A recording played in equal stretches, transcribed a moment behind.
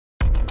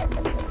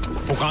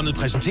Programmet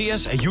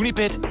præsenteres af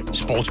Unibet,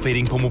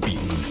 sportsbetting på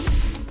mobilen.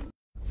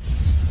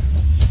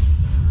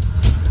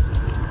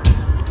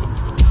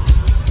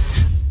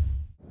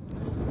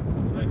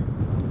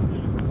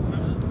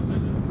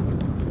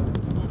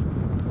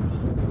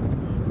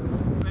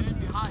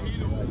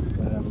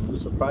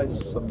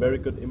 Surprise, some very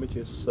good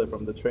images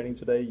from the training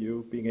today.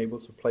 You being able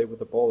to play with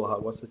the ball, how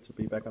was it to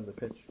be back on the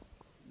pitch?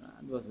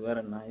 It was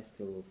very nice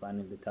to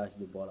finally touch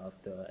the ball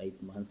after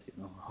 8 months. You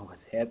know, I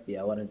was happy.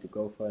 I wanted to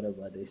go further,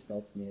 but they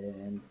stopped me,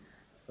 and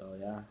so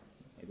yeah,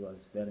 it was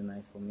very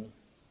nice for me.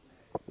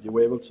 You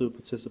were able to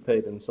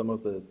participate in some of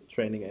the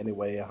training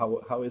anyway.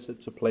 How is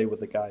it to play with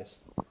the guys?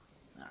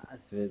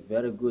 It's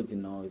very good.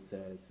 You know, it's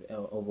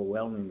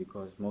overwhelming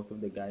because most of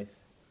the guys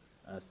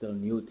are still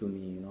new to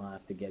me. You know, I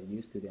have to get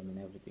used to them and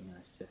everything.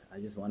 I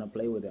just want to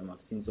play with them.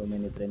 I've seen so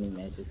many training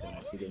matches and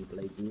I see them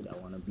play good. I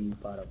want to be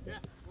part of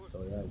them. So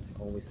yeah, it's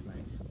always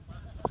nice.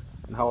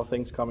 And how are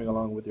things coming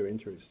along with your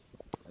injuries?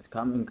 It's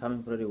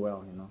coming pretty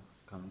well. You know,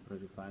 it's coming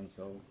pretty fine.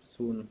 So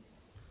soon,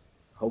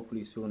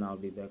 hopefully soon,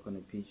 I'll be back on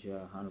the pitch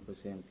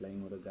 100% playing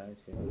with the guys.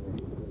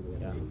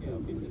 Yeah.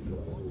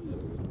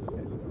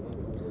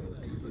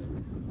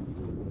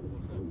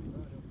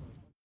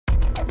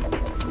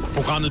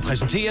 Programmet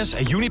præsenteres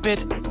af Unibet,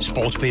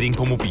 sportsbetting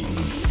på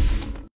mobilen.